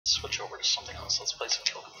switch over to something else. Let's play some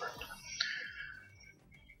Kill Confirmed.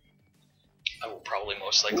 I will probably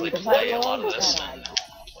most likely play a lot of this and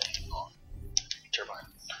Turbine.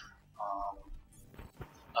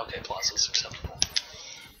 Okay, Plaza's acceptable.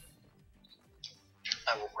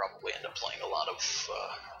 I will probably end up playing a lot of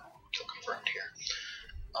Kill Confirmed here.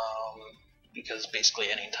 Because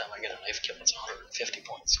basically any time I get a knife kill, it's 150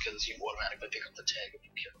 points, because you automatically pick up the tag of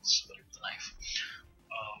your kills with the knife.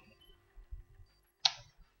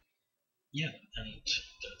 Yeah, and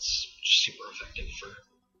that's super effective for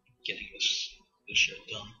getting this shit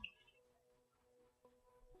done.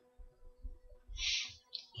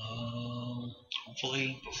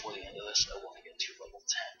 Hopefully before the end of this I want to get to level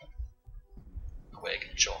 10. That way I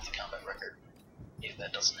can show off the combat record. If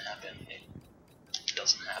that doesn't happen, it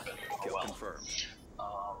doesn't happen. Oh well.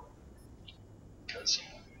 Because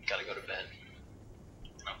you gotta go to bed.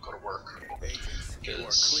 And go to work.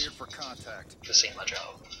 Because this ain't my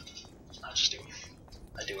job. I just do it.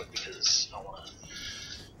 I do it because I want to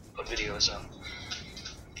put videos up.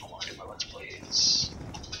 I want to do my Let's Plays.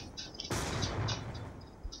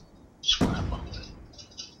 Just want to have fun with it.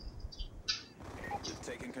 You've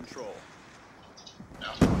taken control.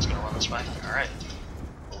 No, no one's gonna run this way. Alright.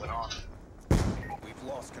 Moving on. We've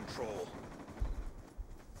lost control.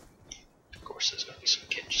 Of course, there's gonna be some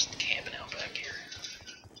kid just camping out back here.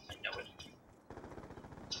 I know it.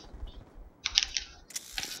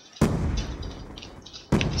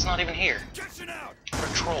 He's not even here. What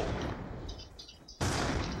a troll.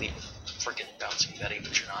 Leave freaking bouncing Betty,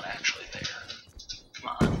 but you're not actually there. Come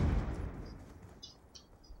on.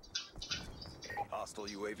 Hostile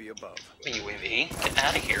UAV above. UAV? Get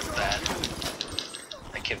out of here with that.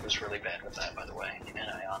 That kid was really bad with that, by the way, and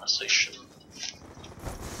I honestly shouldn't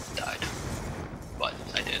have died. But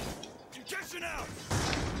I did.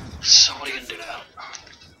 So what are you gonna do about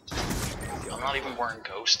it? I'm not even wearing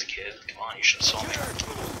Ghost, kid. Come on, you should have saw me.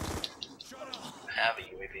 I have a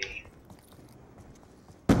UAV.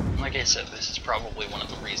 Like I said, this is probably one of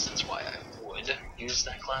the reasons why I would use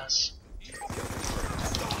that class.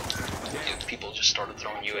 If people just started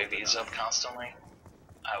throwing UAVs up constantly,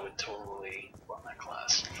 I would totally run that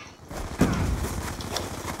class.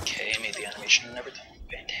 Okay, I made the animation and everything.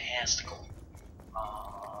 Fantastical.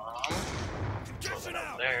 Throw that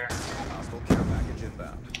over there. Hostile care package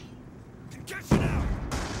inbound.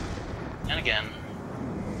 And again,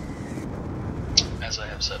 as I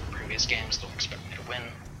have said in previous games, don't expect me to win.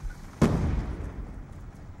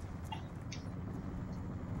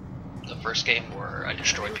 The first game where I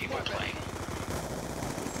destroyed people playing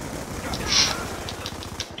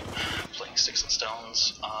Sticks and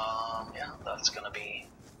Stones, yeah, that's gonna be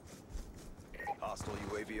hostile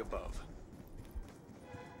UAV above.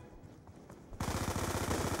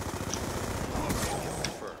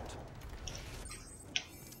 Confirmed.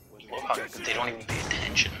 Look how they don't even pay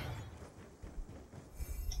attention.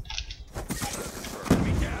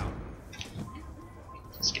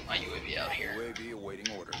 Let's get my UAV out here. UAV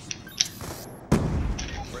awaiting orders.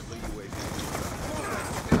 Friendly UAV.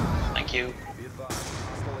 Thank you. Be advised,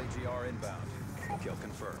 hostile AGR inbound. Kill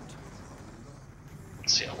confirmed.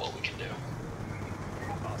 Let's see how well we can do.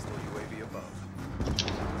 Hostile UAV above.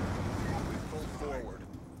 We've pulled forward.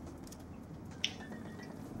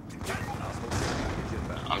 Hostile care package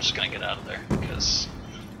inbound. I'm just gonna get out of there because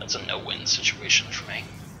that's a no-win situation for me.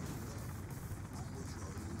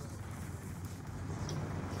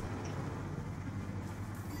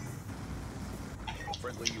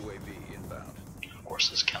 Friendly UAV inbound. Of course,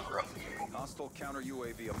 there's a counter up. Hostile counter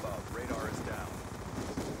UAV above. Radar is down.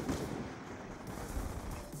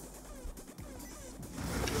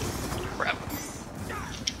 Crap.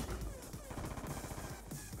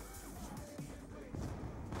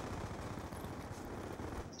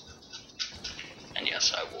 And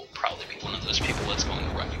yes, I will probably be one of those people that's going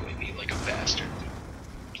to run UAV like a bastard.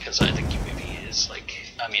 Because I think UAV is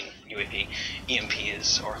like, I mean, UAV,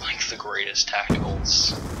 EMPs are like the greatest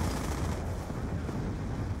tacticals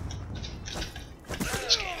for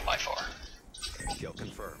this game by far. Kill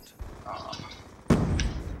confirmed.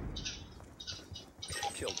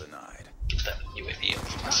 Kill denied. Get that UAV up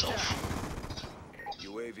for myself.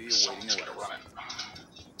 UAV Someone's awaiting gonna orders. run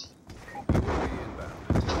it. UAV inbound.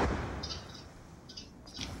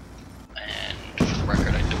 And for the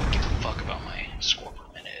record, I don't give a fuck about my score per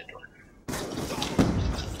minute, or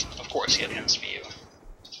of course, yet against VU. I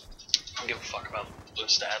don't give a fuck about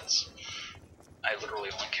those stats. I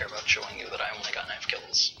literally only care about showing you that I only got knife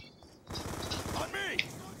kills. On me.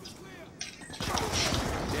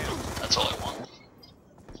 That's all I want.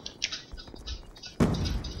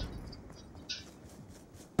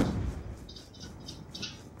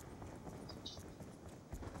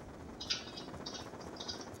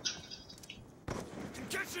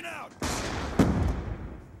 Concussion out!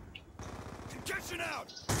 Concussion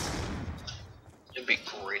out! It'd be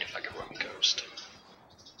great if I could run Ghost.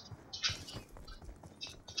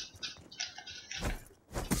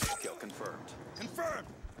 Kill confirmed. Confirmed!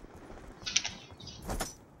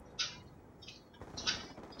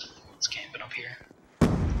 It's camping up here.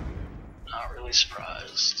 Not really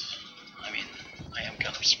surprised. I mean, I am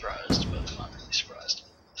kind of surprised, but I'm not really surprised.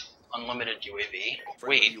 Unlimited UAV?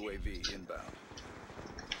 Wait. UAV inbound.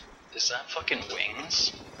 Is that fucking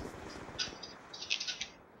wings?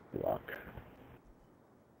 Luck.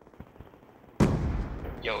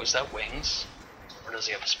 Yo, is that wings? Or does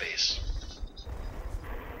he have a space?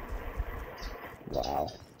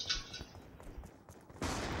 Wow. I'm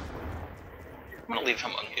gonna leave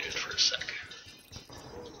him unmuted for a sec.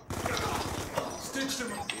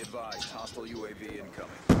 Be advised, hostile UAV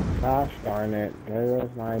incoming. Gosh darn it. There was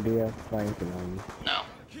my idea of flanking them. No,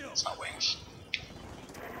 it's not wings.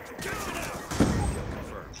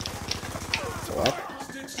 What?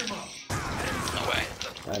 No way.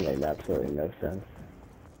 That made absolutely no sense.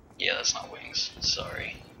 Yeah, that's not wings.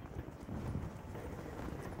 Sorry.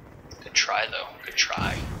 Good try, though. Good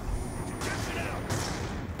try.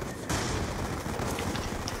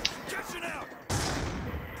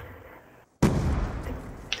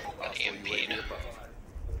 Got EMP'd.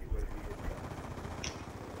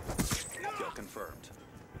 Kill confirmed.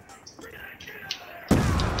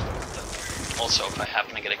 Also, if I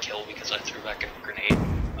happen to get a kill because I threw back a grenade, you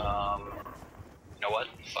know what?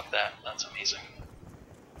 Fuck that. That's amazing.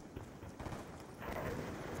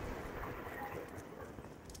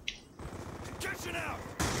 Out.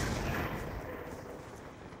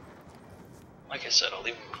 Like I said, I'll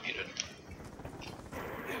leave him muted.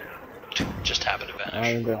 Just habit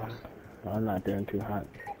advantage. I'm not doing too hot.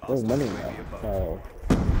 We're winning though, so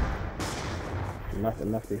it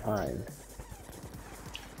must be fine.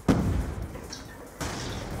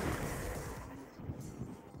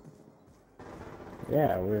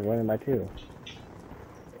 Yeah, we're winning by 2.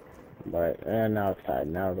 But and now it's tied.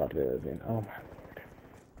 Now we're about to do it again. Oh my.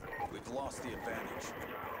 We've lost the advantage.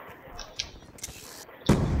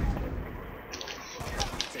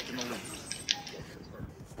 Taking the lead.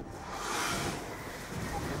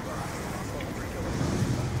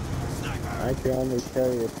 I can only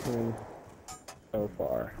carry a team so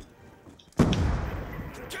far.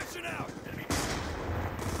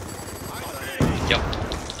 Yep,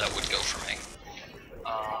 that would go for me.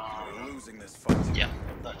 Losing this fight. Yeah,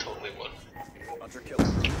 that totally would. Hunter killer.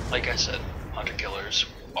 Like I said, hunter killers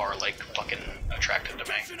are like fucking attracted to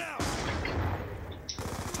me.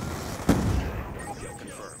 Kill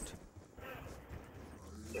confirmed.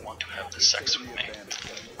 They want to have the sex with me.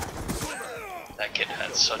 That kid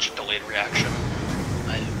had such a delayed reaction.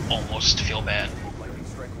 I almost feel bad. Lightning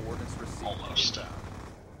strike coordinates received. Almost.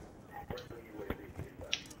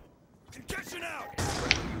 Concussion out.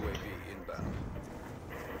 UAV inbound.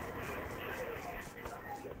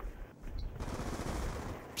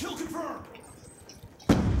 Kill confirmed.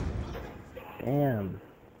 Damn.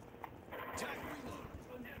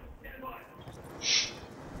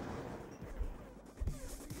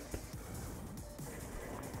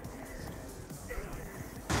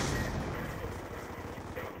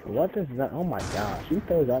 What is that? Oh my gosh, he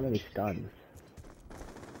throws that many stuns.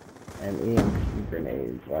 And EMP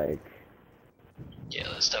grenades, like... Yeah,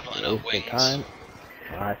 that's definitely no wings. Time?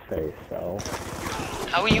 I say so.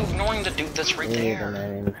 How are you ignoring the dude that's right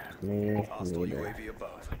there? Me Hostile neither. UAV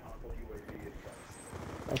above.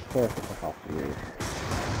 Of course it's a hostile UAV.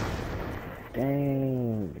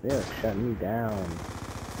 Dang, they're shutting me down.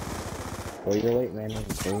 Pull your weight, man.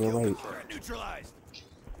 Pull your weight. Neutralized.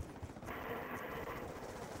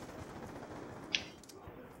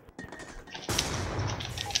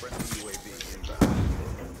 Friendly UAV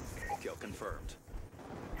inbound. Kill confirmed.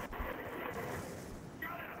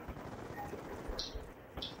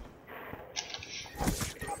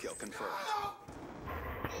 Kill confirmed.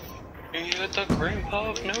 He hit the grandpa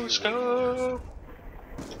of no scope.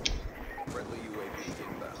 Friendly UAV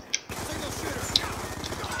inbound.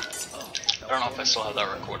 I don't know if I still have that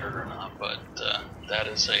recorded or not, but that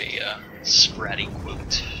is a spratty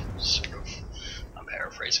quote, sort of. I'm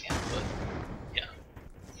paraphrasing it, but yeah.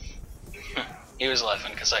 He was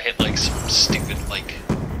laughing because I hit like some stupid, like,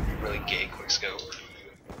 really gay quickscope.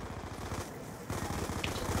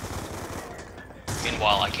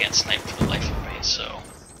 Meanwhile, I can't snipe for the life of me, so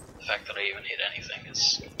the fact that I even hit anything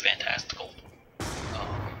is fantastical.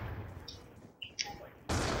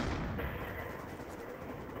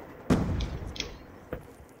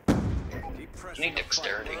 I need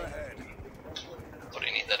dexterity, but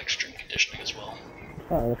I need that extreme conditioning as well.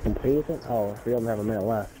 Oh, let's complete it? Oh, we only have a minute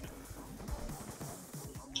left.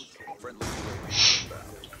 Friendly UAV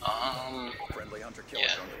inbound. Friendly hunter killer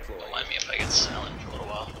Yeah, drone deployed. don't mind me if I get silent for a little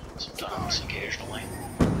while. Sometimes, occasionally.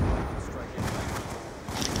 Strike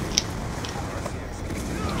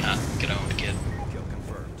Ah, get owned, kid. inbound. Kill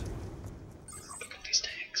confirmed. Look at these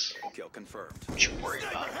tanks. Kill confirmed. What you worried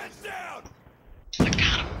about? I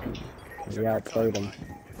got him. We outplayed them.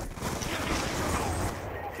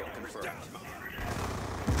 Kill confirmed.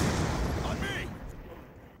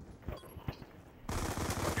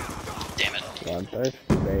 Damn it. Bloodthirsty,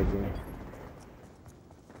 baby.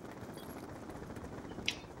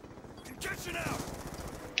 Congestion out!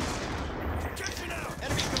 Congestion out!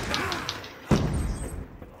 Enemy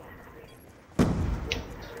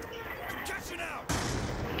congestion out!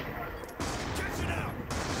 Congestion out!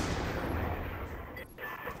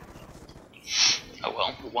 Oh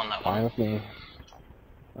well, we won that Fine one. with me.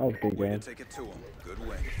 That was a good Way to game. take it to him. Good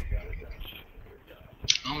win.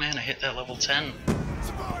 Oh man, I hit that level 10.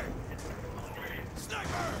 Support!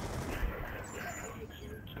 Sniper!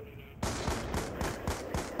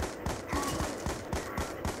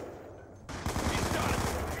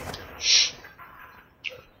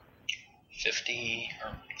 50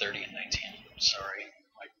 or 30 and 19. Sorry,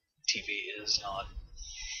 my TV is not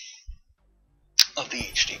of the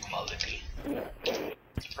HD quality.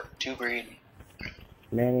 For 2 breed.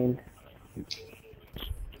 Manning,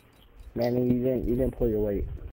 you didn't pull your weight.